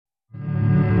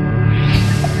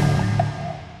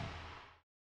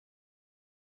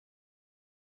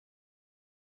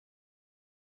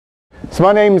So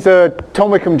my name's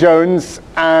Tom Wickham-Jones,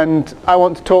 and I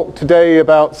want to talk today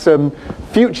about some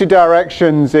future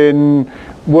directions in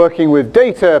working with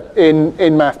data in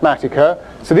Mathematica.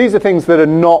 So these are things that are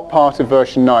not part of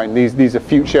version 9. These are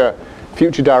future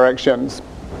directions.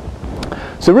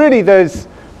 So really there's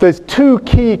two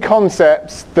key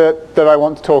concepts that I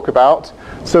want to talk about.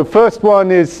 So first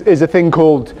one is a thing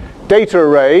called data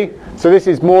array. So this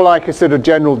is more like a sort of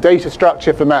general data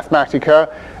structure for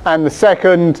Mathematica. And the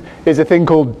second is a thing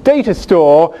called data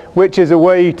store, which is a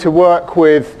way to work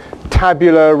with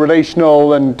tabular,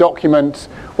 relational, and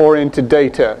document-oriented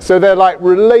data. So they're like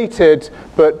related,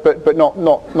 but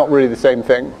not really the same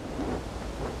thing.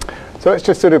 So let's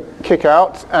just sort of kick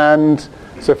out. And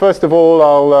so first of all,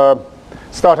 I'll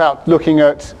start out looking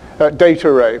at data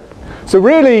array. So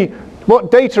really,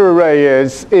 what data array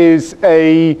is it's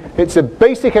a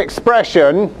basic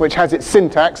expression which has its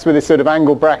syntax with this sort of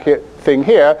angle bracket thing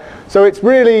here. So it's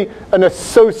really an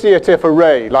associative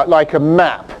array, like a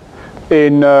map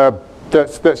in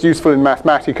that's useful in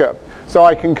Mathematica. So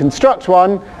I can construct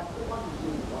one.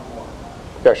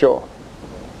 Yeah, sure.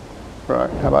 Right,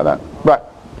 how about that? Right.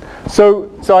 So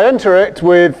I enter it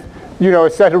with, a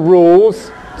set of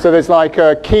rules. So there's like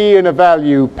a key and a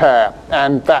value pair,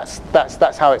 and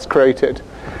that's how it's created.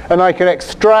 And I can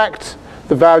extract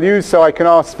the values, so I can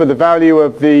ask for the value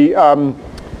of the,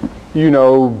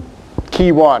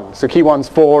 key 1. So key 1's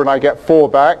 4, and I get 4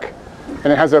 back.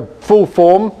 And it has a full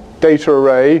form data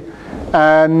array.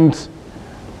 And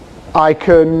I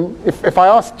can, if I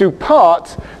ask to do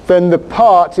part, then the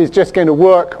part is just going to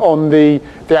work on the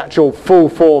actual full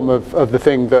form of the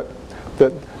thing that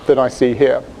I see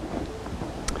here.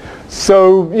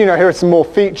 So, here are some more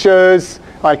features.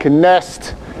 I can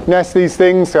nest these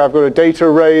things. So I've got a data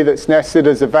array that's nested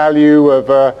as a value of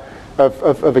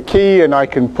a key, and I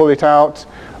can pull it out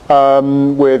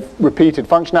with repeated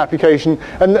function application.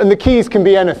 And the keys can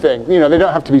be anything. They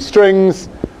don't have to be strings.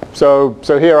 So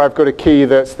here I've got a key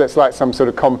that's like some sort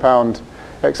of compound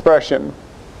expression.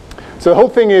 So the whole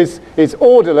thing is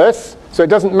orderless. So it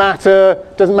doesn't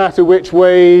matter which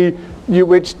way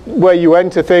you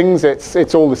enter things,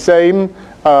 it's all the same.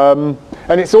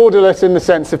 And it's orderless in the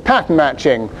sense of pattern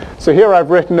matching. So here I've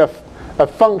written a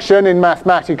function in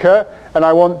Mathematica, and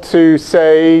I want to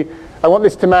say, I want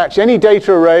this to match any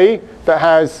data array that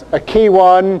has a key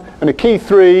 1 and a key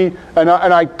 3, and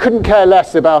I couldn't care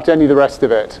less about any of the rest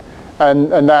of it.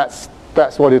 And that's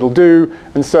what it'll do.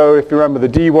 And so if you remember, the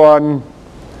D1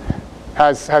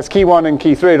 has key 1 and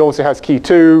key 3, it also has key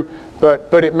 2,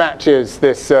 but it matches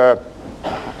this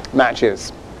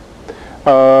matches.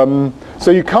 So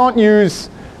you can't use,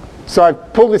 so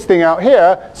I've pulled this thing out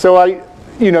here, so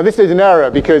this is an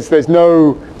error because there's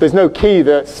no key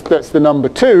that's the number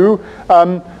 2,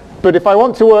 but if I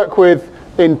want to work with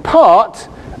in part,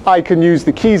 I can use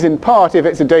the keys in part if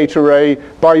it's a data array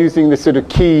by using this sort of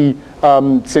key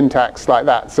syntax like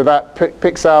that. So that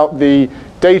picks out the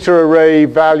data array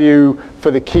value for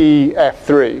the key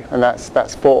F3, and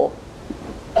that's 4.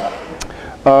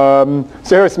 So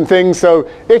here are some things. So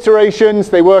iterations,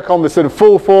 they work on the sort of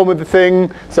full form of the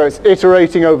thing. So it's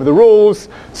iterating over the rules.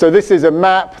 So this is a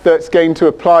map that's going to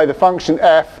apply the function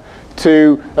f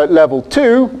to at level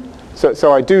 2.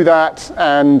 So I do that,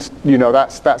 and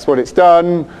that's what it's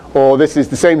done. Or this is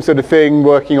the same sort of thing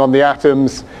working on the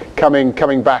atoms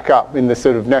coming back up in the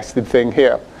sort of nested thing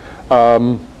here.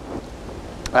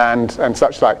 And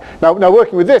such like. Now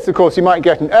working with this, of course, you might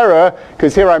get an error,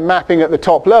 because here I'm mapping at the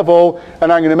top level,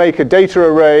 and I'm going to make a data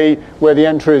array where the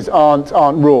entries aren't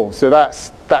rules. So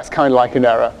that's kind of like an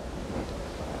error.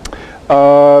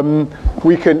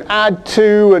 We can add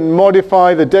to and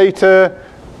modify the data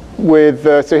with,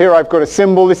 so here I've got a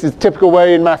symbol. This is the typical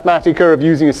way in Mathematica of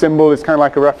using a symbol. It's kind of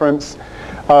like a reference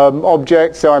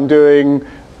object. So I'm doing,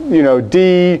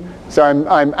 D. So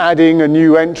I'm adding a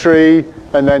new entry.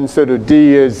 And then sort of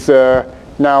D is,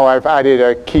 now I've added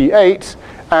a key 8.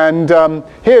 And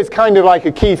here's kind of like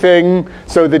a key thing.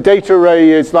 So the data array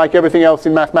is like everything else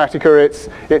in Mathematica,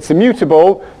 it's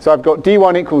immutable. So I've got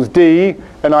D1 equals D,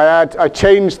 and I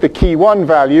change the key 1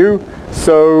 value.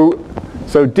 So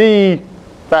D,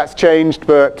 that's changed,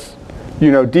 but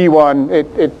D1,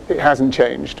 it hasn't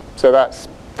changed. So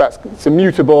it's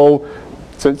immutable.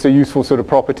 So it's a useful sort of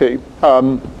property.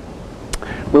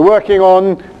 We're working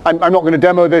on, I'm not going to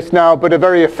demo this now, but a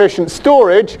very efficient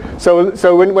storage.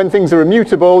 So when things are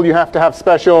immutable, you have to have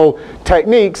special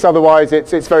techniques. Otherwise,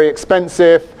 it's very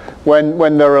expensive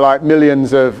when there are like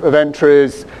millions of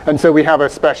entries. And so we have a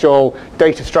special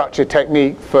data structure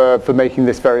technique for making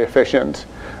this very efficient.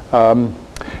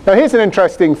 Now here's an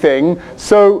interesting thing.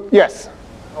 So yes?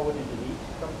 How would you delete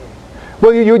something?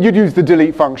 Well, you'd use the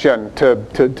delete function to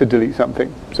delete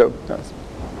something. So that's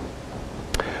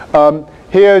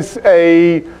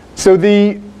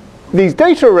these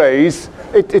data arrays.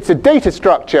 It's a data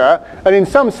structure, and in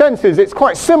some senses, it's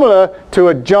quite similar to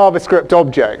a JavaScript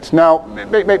object. Now,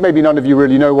 maybe none of you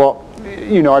really know what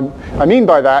I mean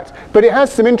by that, but it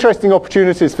has some interesting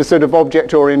opportunities for sort of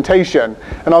object orientation,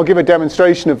 and I'll give a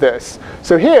demonstration of this.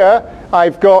 So here,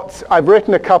 I've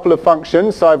written a couple of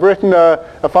functions. So I've written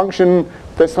a function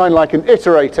that's kind of like an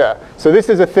iterator. So this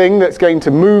is a thing that's going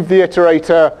to move the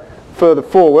iterator further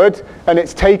forward, and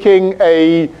it's taking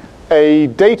a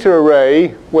data array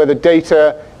where the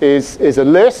data is a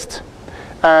list,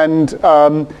 and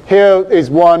here is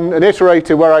an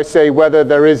iterator where I say whether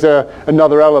there is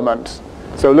another element.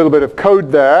 So a little bit of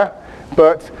code there,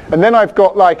 and then I've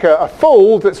got like a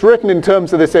fold that's written in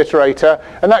terms of this iterator,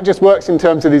 and that just works in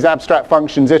terms of these abstract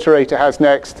functions. Iterator has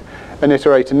next, and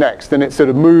iterator next, and it sort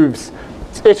of moves.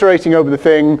 It's iterating over the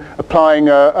thing, applying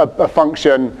a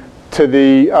function to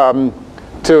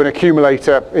an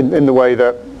accumulator in the way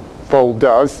that fold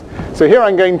does. So here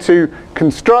I'm going to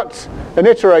construct an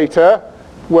iterator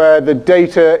where the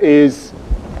data is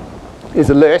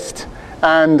a list,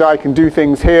 and I can do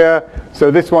things here. So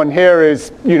this one here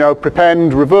is,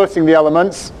 prepend reversing the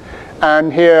elements,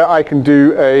 and here I can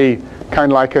do a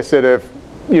kind of like a sort of,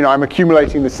 I'm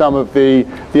accumulating the sum of the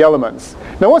elements.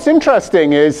 Now what's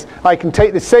interesting is I can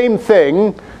take the same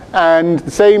thing and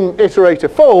the same iterator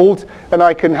fold, and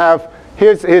I can have,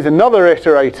 here's another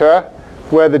iterator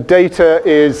where the data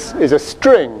is a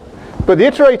string. But the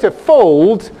iterator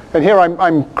fold, and here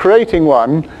I'm creating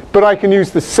one, but I can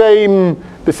use the same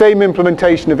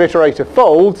implementation of iterator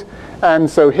fold, and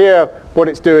so here what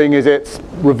it's doing is it's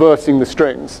reversing the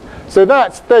strings. So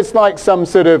there's like some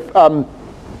sort of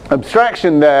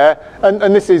abstraction there,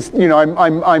 and this is, it's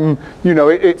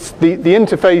the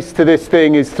interface to this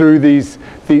thing is through these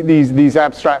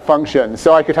abstract functions.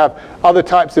 So I could have other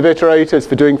types of iterators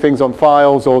for doing things on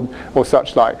files or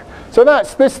such like. So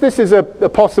this is a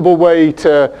possible way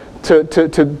to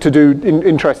do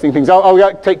interesting things.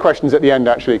 I'll take questions at the end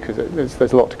actually, because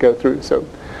there's a lot to go through. So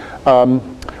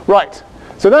right.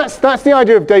 So that's the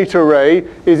idea of data array.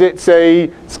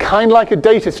 It's kind of like a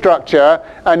data structure,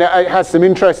 and it has some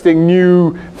interesting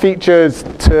new features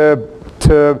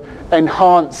to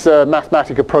enhance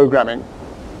Mathematica programming.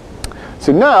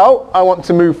 So now I want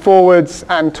to move forwards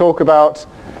and talk about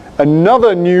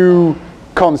another new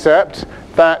concept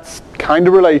that's kind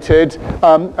of related,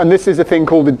 and this is a thing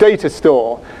called a data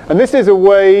store. And this is a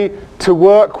way to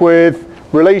work with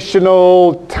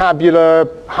relational, tabular,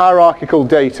 hierarchical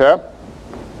data.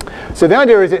 So the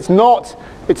idea is it's not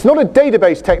a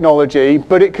database technology,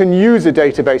 but it can use a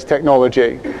database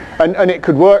technology. And it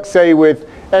could work, say, with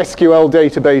SQL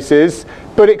databases,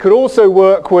 but it could also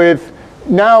work with,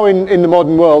 now in the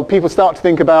modern world, people start to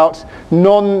think about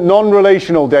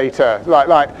non-relational data,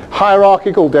 like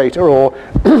hierarchical data or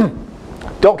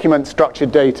document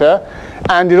structured data.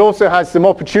 And it also has some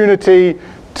opportunity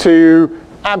to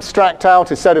abstract out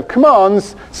a set of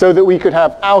commands so that we could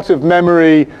have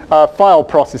out-of-memory file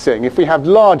processing if we have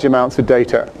large amounts of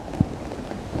data.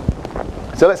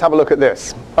 So let's have a look at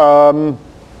this.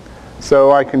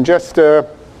 So I can just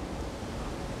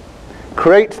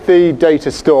create the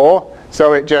data store.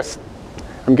 So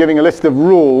I'm giving a list of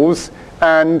rules,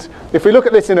 and if we look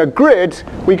at this in a grid,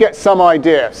 we get some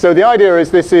idea. So the idea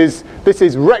is this is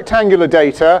rectangular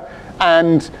data,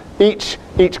 and each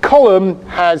column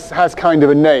has kind of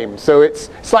a name. So it's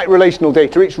like relational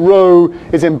data. Each row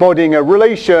is embodying a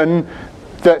relation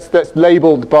that's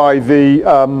labeled by the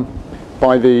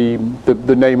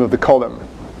name of the column.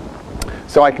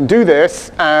 So I can do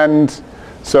this, and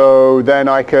so then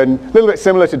I can, a little bit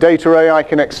similar to data array, I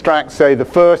can extract, say, the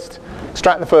first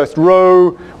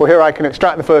row, or here I can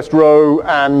extract the first row,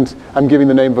 and I'm giving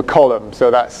the name of a column.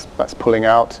 So that's pulling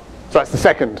out. So that's the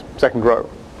second row.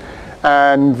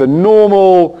 And the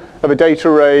normal of a data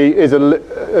array is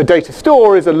a data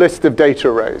store is a list of data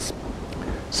arrays.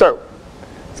 So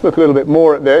let's look a little bit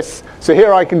more at this. So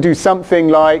here I can do something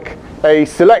like a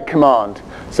select command.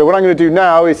 So what I'm going to do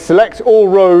now is select all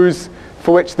rows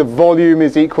for which the volume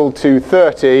is equal to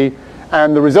 30,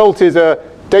 and the result is a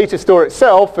data store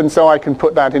itself, and so I can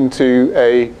put that into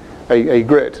a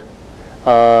grid.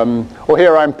 Or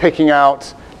here I'm picking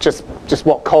out just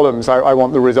what columns I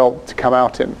want the result to come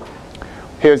out in.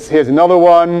 Here's another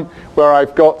one where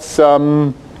I've got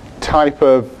some type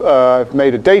of, I've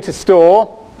made a data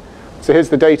store. So here's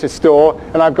the data store,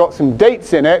 and I've got some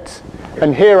dates in it,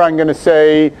 and here I'm going to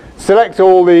say select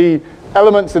all the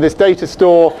elements of this data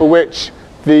store for which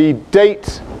the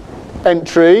date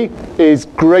entry is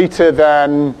greater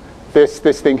than this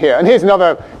thing here. And here's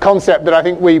another concept that I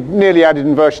think we nearly added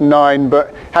in version 9,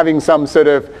 but having some sort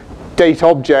of date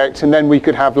object, and then we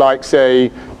could have, like,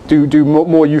 say, do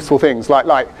more useful things.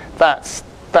 Like that's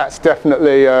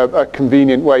definitely a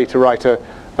convenient way to write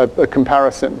a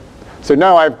comparison. So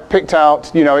now I've picked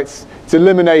out, it's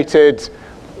eliminated,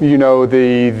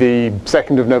 the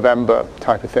 2nd of November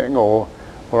type of thing, or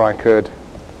I could,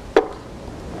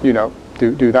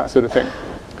 do that sort of thing.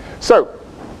 So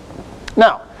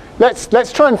now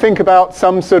let's try and think about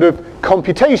some sort of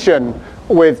computation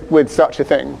with such a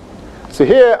thing. So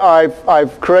here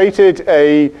I've created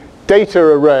a data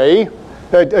array,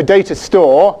 a data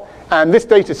store, and this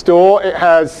data store, it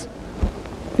has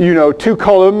 2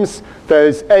 columns.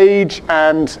 There's age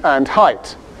and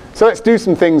height. So let's do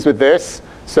some things with this.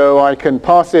 So I can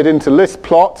pass it into list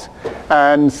plot,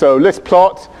 and so list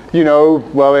plot,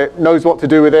 well, it knows what to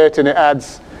do with it, and it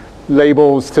adds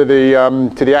labels to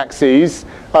the axes.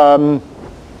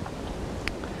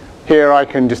 Here I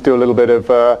can just do a little bit of,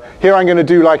 here I'm going to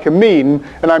do like a mean,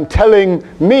 and I'm telling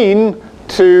mean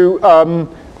to,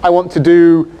 I want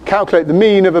to calculate the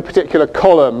mean of a particular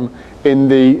column in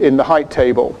the height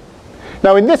table.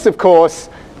 Now in this, of course,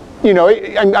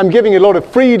 I'm giving it a lot of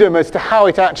freedom as to how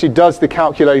it actually does the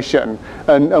calculation,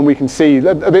 and we can see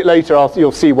a bit later,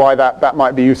 you'll see why that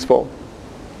might be useful.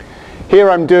 Here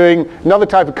I'm doing another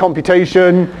type of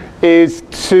computation is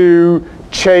to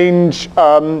change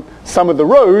some of the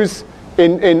rows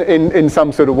in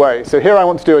some sort of way. So here I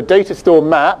want to do a data store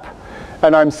map,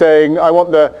 and I'm saying I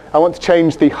want to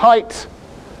change the height,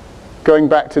 going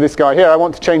back to this guy here, I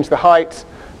want to change the height,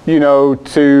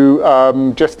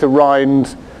 to just to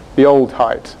round the old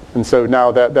height. And so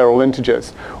now they're all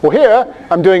integers. Well, here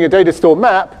I'm doing a data store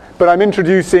map, but I'm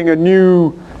introducing a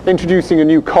new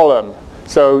column.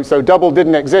 So double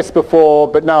didn't exist before,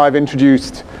 but now I've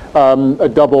introduced a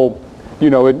double,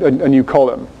 a new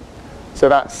column. So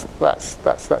that's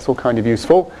all kind of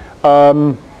useful.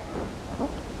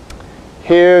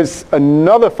 Here's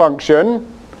another function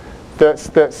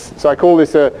so I call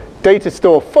this a data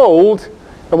store fold,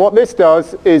 and what this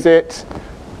does is it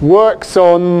works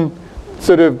on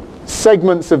sort of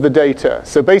segments of the data.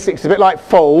 So basically it's a bit like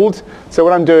fold. So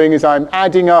what I'm doing is I'm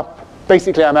adding up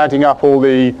all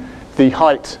the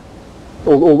height,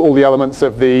 all the elements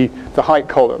of the height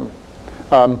column.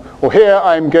 Or here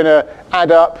I'm going to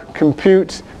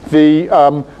compute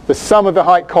the sum of the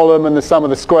height column and the sum of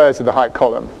the squares of the height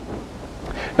column.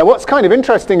 Now what's kind of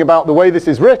interesting about the way this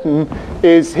is written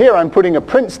is here I'm putting a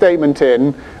print statement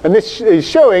in, and this is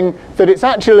showing that it's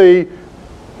actually,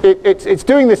 it's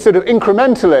doing this sort of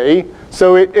incrementally,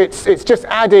 so it's just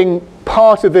adding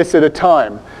part of this at a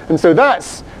time. And so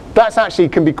that's actually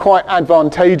can be quite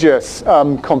advantageous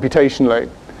computationally.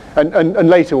 And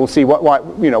later we'll see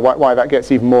why that gets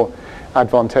even more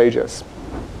advantageous.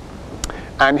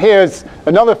 And here's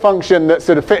another function that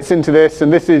sort of fits into this,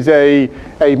 and this is a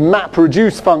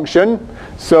MapReduce function.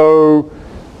 So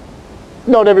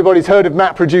not everybody's heard of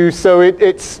MapReduce, so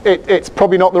it's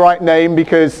probably not the right name,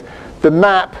 because the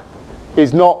map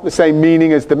is not the same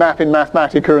meaning as the map in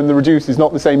Mathematica, and the reduce is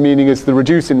not the same meaning as the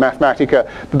reduce in Mathematica.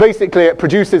 But basically it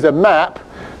produces a map,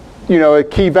 a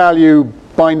key value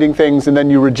binding things, and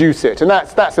then you reduce it. And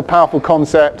that's a powerful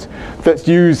concept that's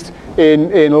used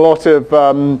in a lot of,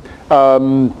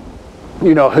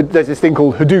 there's this thing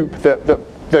called Hadoop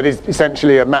that is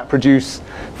essentially a MapReduce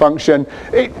function.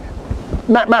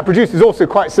 MapReduce is also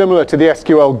quite similar to the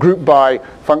SQL group by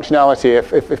functionality,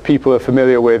 if people are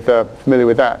familiar with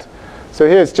that. So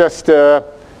here's just an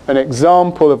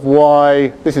example of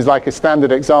why this is like a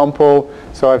standard example.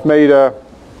 So I've made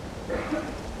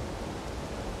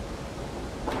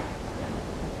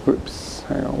oops,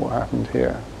 hang on, what happened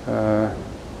here?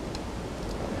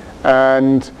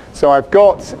 And so I've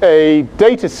got a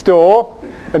data store,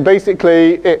 and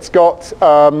basically it's got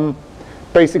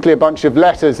basically a bunch of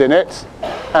letters in it.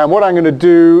 And what I'm going to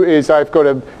do is I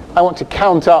want to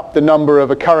count up the number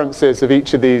of occurrences of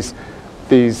each of these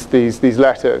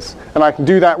letters. And I can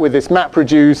do that with this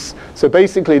MapReduce. So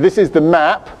basically this is the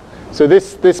map. So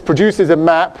this produces a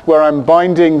map where I'm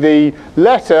binding the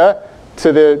letter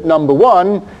to the number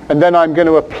 1, and then I'm going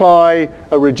to apply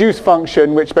a reduce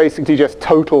function which basically just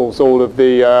totals all of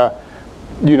the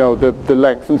the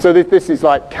length. And so this is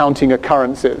like counting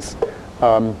occurrences,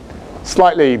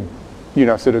 slightly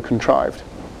sort of contrived.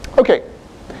 Okay,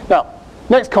 now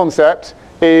next concept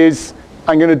is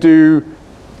I'm going to do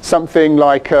something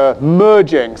like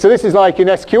merging. So this is like in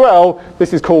SQL,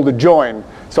 this is called a join.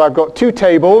 So I've got 2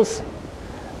 tables,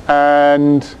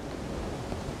 and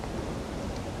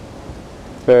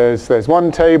there's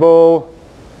one table,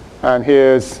 and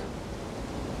here's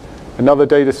another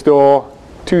data store.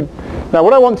 Now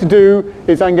what I want to do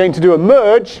is I'm going to do a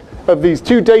merge of these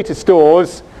two data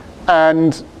stores,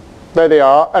 and there they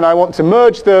are, and I want to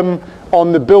merge them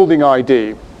on the building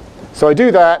ID. So I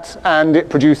do that, and it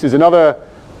produces another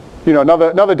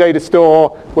data store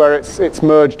where it's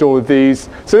merged all of these.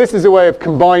 So this is a way of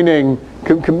combining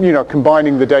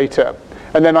the data.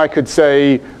 And then I could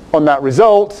say on that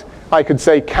result, I could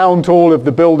say count all of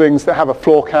the buildings that have a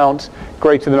floor count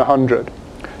greater than 100.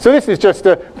 So this is just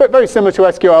very similar to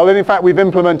SQL, and in fact we've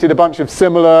implemented a bunch of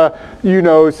similar,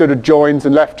 sort of joins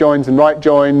and left joins and right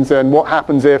joins, and what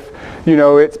happens if,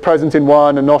 it's present in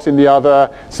one and not in the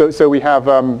other. So we have,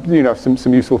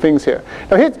 some useful things here.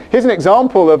 Now here's an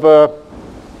example of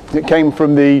it came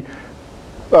from the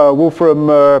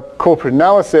Wolfram corporate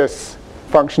analysis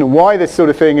function, and why this sort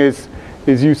of thing is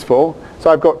useful. So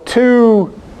I've got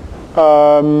two.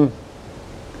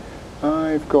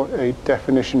 I've got a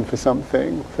definition for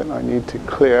something that I need to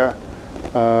clear.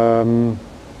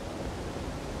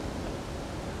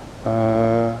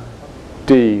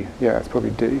 D, yeah, it's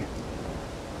probably D.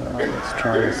 Let's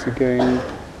try this again.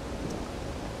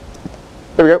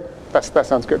 There we go, that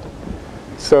sounds good.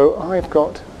 So I've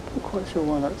got, I'm not quite sure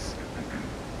why that's,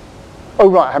 oh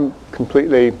right, I haven't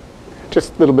completely,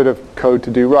 just a little bit of code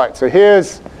to do. Right, so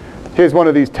here's one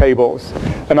of these tables,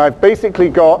 and I've basically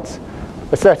got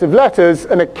a set of letters,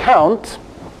 an account,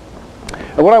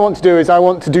 and what I want to do is I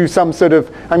want to do some sort of,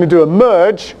 I'm going to do a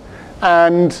merge,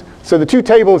 and so the two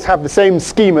tables have the same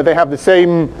schema, they have the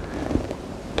same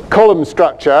column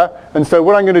structure, and so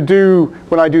what I'm going to do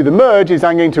when I do the merge is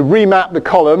I'm going to remap the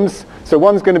columns, so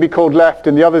one's going to be called left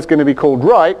and the other's going to be called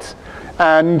right,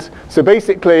 and so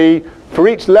basically for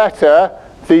each letter,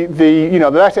 the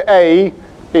letter A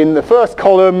in the first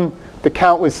column, the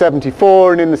count was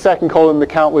 74, and in the second column the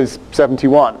count was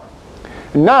 71.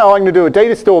 And now I'm going to do a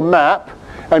data store map,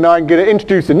 and I'm going to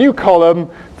introduce a new column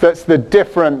that's the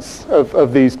difference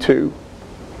of these two.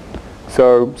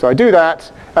 So I do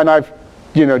that, and I've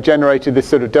generated this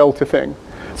sort of delta thing.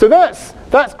 So that's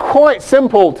quite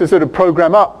simple to sort of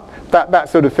program up that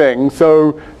sort of thing.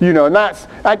 So and that's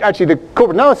actually the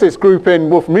corporate analysis group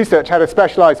in Wolfram Research had a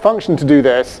specialized function to do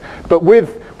this, but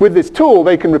with this tool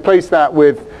they can replace that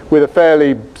with a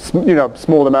fairly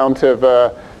small amount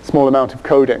of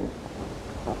coding.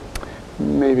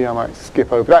 Maybe I might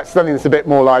skip over. That's something that's a bit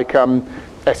more like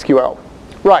SQL.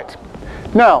 Right.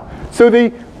 Now, so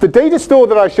the data store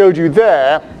that I showed you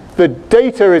there, the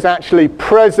data is actually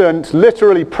present,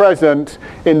 literally present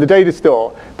in the data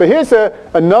store. But here's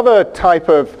another type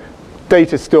of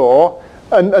data store,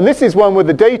 and this is one where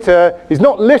the data is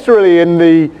not literally in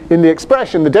the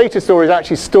expression. The data store is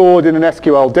actually stored in an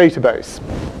SQL database.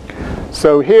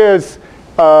 So here's,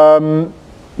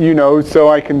 so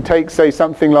I can take, say,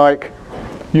 something like,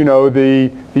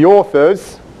 the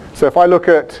authors. So if I look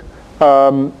at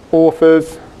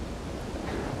authors,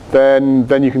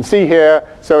 then you can see here,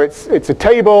 so it's a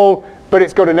table, but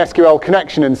it's got an SQL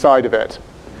connection inside of it.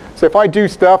 So if I do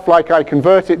stuff like I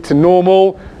convert it to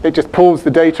normal, it just pulls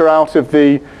the data out of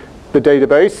the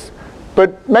database.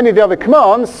 But many of the other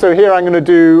commands, so here I'm going to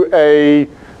do a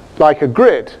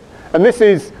grid. And this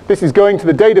is going to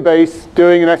the database,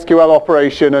 doing an SQL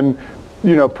operation, and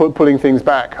pulling things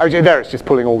back. Actually, there it's just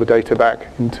pulling all the data back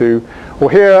into.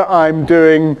 Or here I'm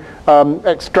doing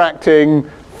extracting,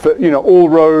 all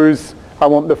rows. I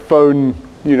want the phone,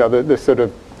 the sort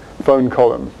of phone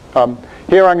column.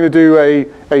 Here I'm going to do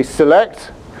a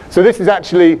select. So this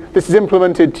is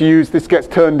implemented to use, this gets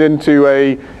turned into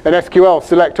an SQL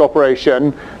select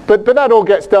operation, but that all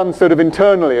gets done sort of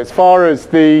internally as far as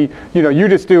you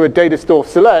just do a data store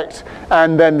select,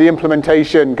 and then the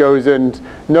implementation goes and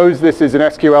knows this is an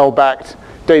SQL backed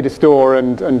data store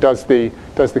and does the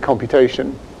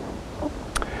computation.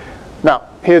 Now,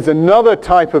 here's another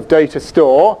type of data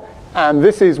store, and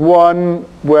this is one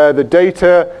where the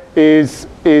data is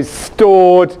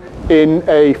stored in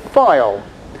a file.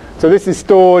 So this is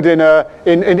stored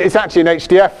it's actually an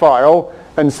HDF file,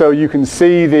 and so you can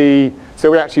see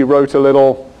so we actually wrote a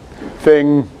little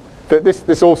thing that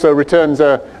this also returns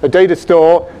a data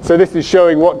store. So this is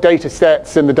showing what data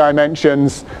sets and the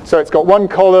dimensions. So it's got one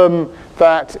column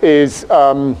that is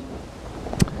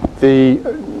the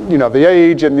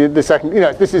age, and the second,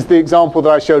 this is the example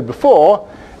that I showed before,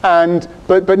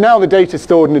 but now the data is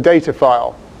stored in a data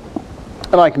file,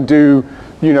 and I can do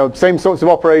same sorts of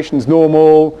operations,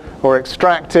 normal or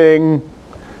extracting,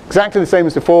 exactly the same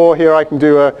as before. Here I can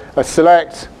do a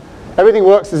select. Everything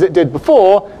works as it did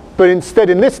before, but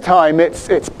instead in this time it's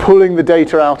pulling the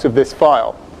data out of this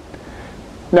file.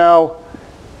 Now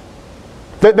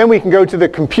then we can go to the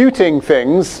computing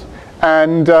things,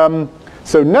 and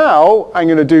So now I'm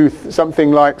going to do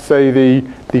something like, say,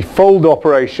 the fold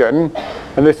operation,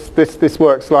 and this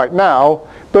works like now.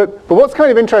 But what's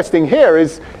kind of interesting here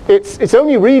is it's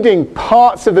only reading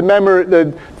parts of the memory,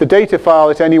 the data file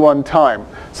at any one time.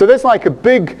 So there's like a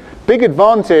big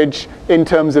advantage in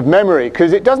terms of memory,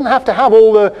 because it doesn't have to have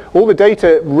all the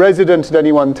data resident at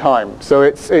any one time. So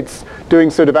it's doing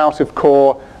sort of out of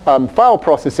core file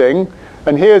processing.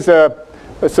 And here's a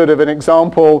sort of an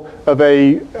example of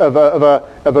a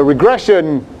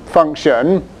regression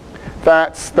function.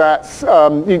 That's you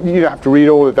don't have to read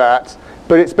all of that,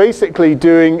 but it's basically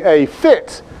doing a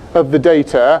fit of the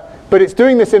data, but it's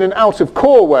doing this in an out of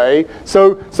core way.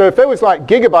 So if there was like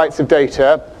gigabytes of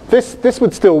data, this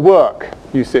would still work,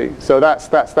 you see. So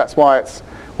that's why it's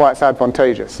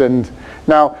advantageous. And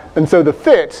so the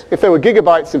fit, if there were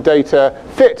gigabytes of data,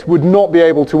 fit would not be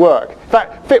able to work. In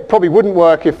fact, fit probably wouldn't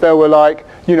work if there were like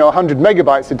 100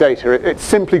 megabytes of data. It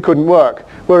simply couldn't work.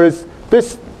 Whereas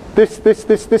this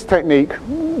technique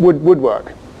would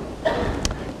work.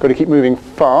 Got to keep moving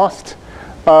fast.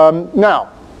 Now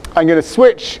I'm going to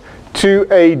switch to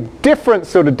a different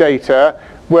sort of data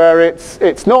where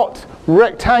it's not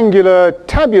rectangular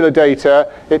tabular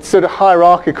data, it's sort of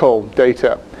hierarchical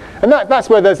data. And that's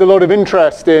where there's a lot of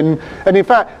interest in, and in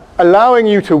fact allowing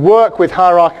you to work with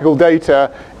hierarchical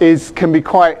data can be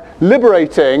quite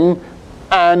liberating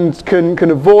and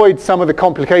can avoid some of the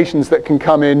complications that can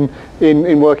come in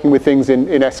working with things in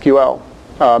SQL.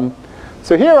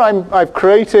 So here I've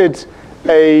created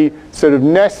a sort of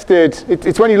nested,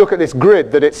 it's when you look at this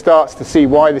grid that it starts to see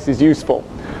why this is useful.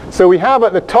 So we have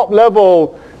at the top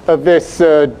level of this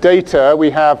data,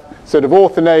 we have sort of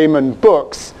author name and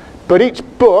books, but each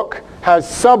book has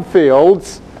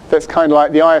subfields that's kind of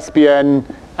like the ISBN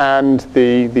and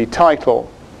the title.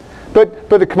 But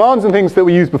the commands and things that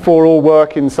we used before all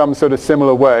work in some sort of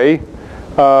similar way.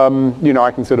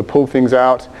 I can sort of pull things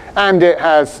out, and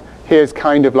here's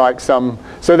kind of like so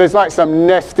there's like some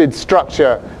nested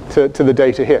structure to the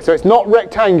data here. So it's not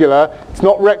rectangular, it's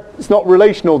not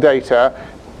relational data,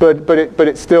 but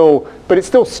it's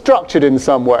still structured in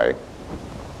some way.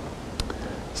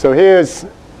 So here's,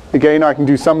 again, I can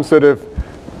do some sort of,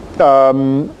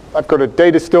 I've got a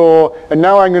data store, and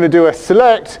now I'm going to do a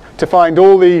select to find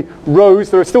all the rows.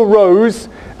 There are still rows,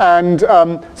 and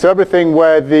so everything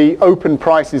where the open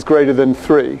price is greater than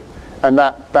 3, and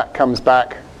that comes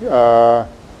back.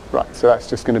 Right, so that's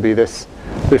just going to be this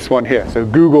one here. So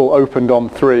Google opened on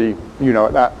 3,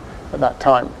 at that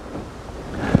time.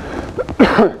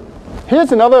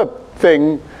 Here's another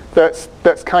thing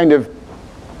that's kind of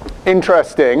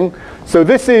interesting. So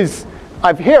this is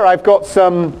I've got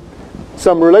some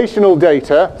relational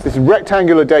data. This is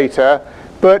rectangular data,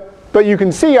 but you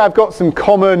can see I've got some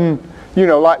common,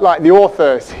 like the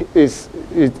author is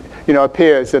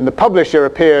appears and the publisher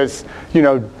appears,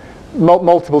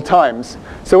 multiple times.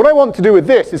 So what I want to do with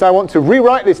this is I want to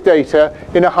rewrite this data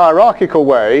in a hierarchical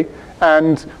way,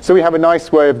 and so we have a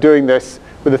nice way of doing this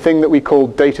with a thing that we call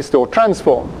data store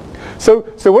transform. So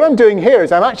what I'm doing here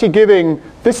is I'm actually giving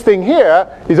this thing here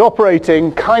is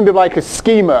operating kind of like a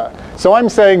schema. So I'm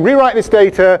saying rewrite this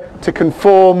data to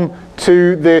conform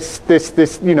to this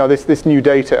new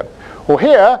data. Or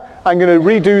here I'm going to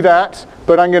redo that,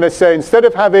 but I'm going to say instead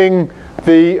of having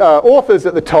the authors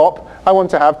at the top, I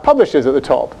want to have publishers at the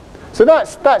top. So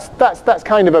that's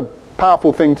kind of a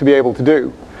powerful thing to be able to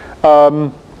do.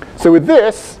 So with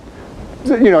this,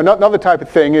 another type of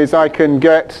thing is I can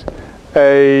get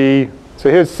so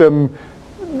here's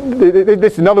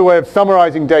this is another way of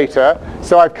summarizing data.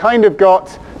 So I've kind of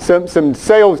got some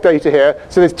sales data here.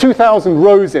 So there's 2,000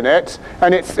 rows in it,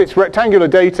 and it's rectangular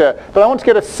data, but I want to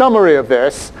get a summary of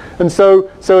this. And so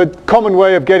a common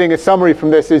way of getting a summary from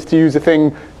this is to use a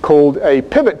thing called a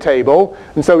pivot table.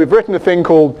 And so we've written a thing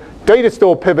called data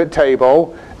store pivot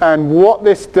table, and what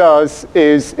this does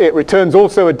is it returns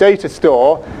also a data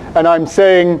store, and I'm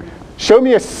saying show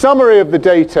me a summary of the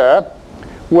data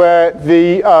where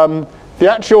the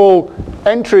actual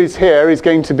entries here is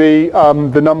going to be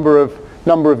the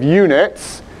number of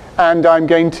units, and I'm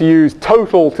going to use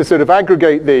total to sort of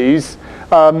aggregate these,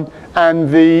 and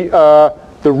the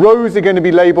rows are going to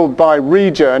be labeled by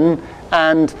region,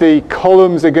 and the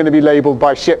columns are going to be labeled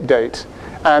by ship date.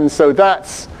 And so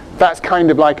that's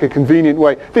kind of like a convenient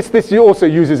way. This also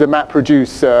uses a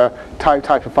MapReduce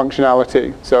type of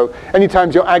functionality. So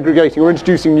anytime you're aggregating or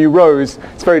introducing new rows,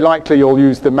 it's very likely you'll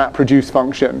use the MapReduce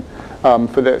function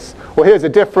for this. Well, here's a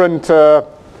different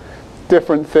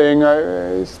thing.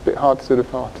 It's a bit hard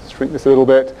to shrink this a little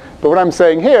bit. But what I'm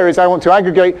saying here is I want to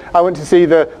aggregate. I want to see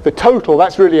the total.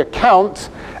 That's really a count,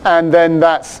 and then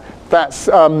that's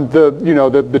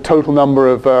the total number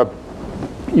of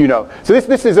So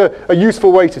this is a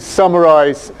useful way to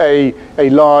summarize a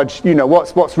large,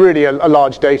 what's really a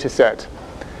large data set.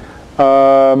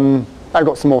 I've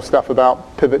got some more stuff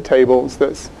about pivot tables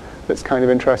that's kind of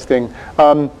interesting.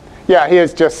 Yeah,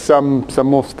 here's just some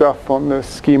more stuff on the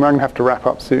schema. I'm going to have to wrap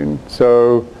up soon.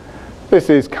 So this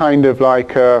is kind of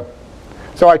like,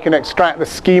 so I can extract the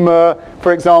schema.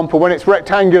 For example, when it's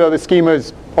rectangular, the schema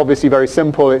is obviously very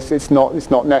simple. It's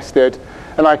not nested.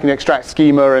 And I can extract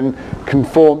schema and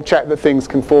check that things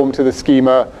conform to the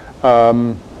schema.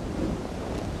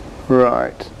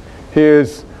 Right.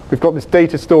 We've got this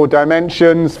data store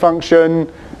dimensions function.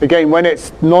 Again, when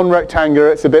it's non-rectangular,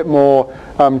 it's a bit more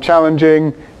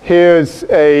challenging. Here's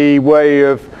a way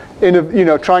of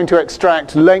trying to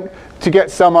extract length to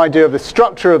get some idea of the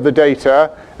structure of the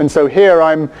data. And so here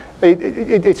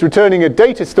it's returning a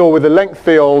data store with a length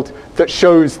field that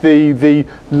shows the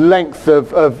length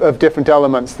of different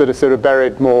elements that are sort of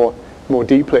buried more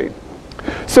deeply.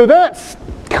 So that's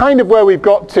kind of where we've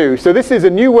got to. So this is a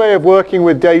new way of working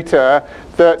with data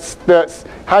that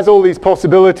has all these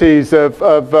possibilities of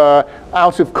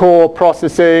out-of-core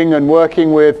processing and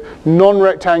working with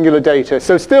non-rectangular data.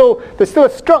 So there's still a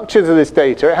structure to this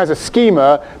data. It has a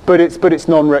schema, but it's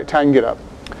non-rectangular.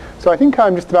 So I think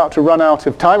I'm just about to run out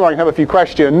of time, or I can have a few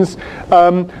questions.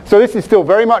 So this is still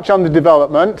very much under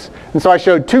development. And so I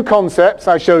showed two concepts.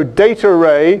 I showed data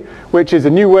array, which is a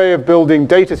new way of building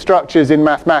data structures in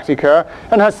Mathematica,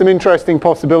 and has some interesting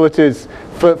possibilities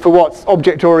for what's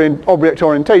object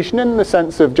orientation in the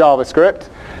sense of JavaScript.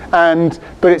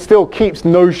 But it still keeps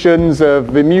notions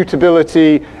of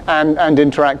immutability and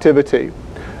interactivity.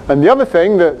 And the other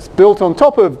thing that's built on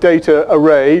top of data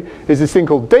array is this thing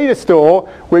called data store,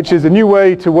 which is a new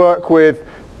way to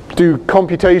do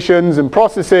computations and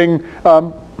processing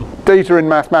data in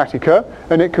Mathematica.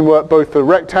 And it can work both for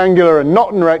rectangular and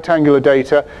not rectangular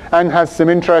data, and has some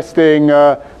interesting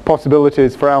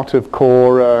possibilities for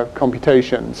out-of-core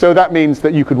computation. So that means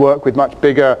that you could work with much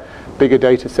bigger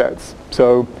data sets.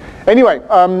 So anyway,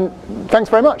 thanks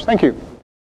very much. Thank you.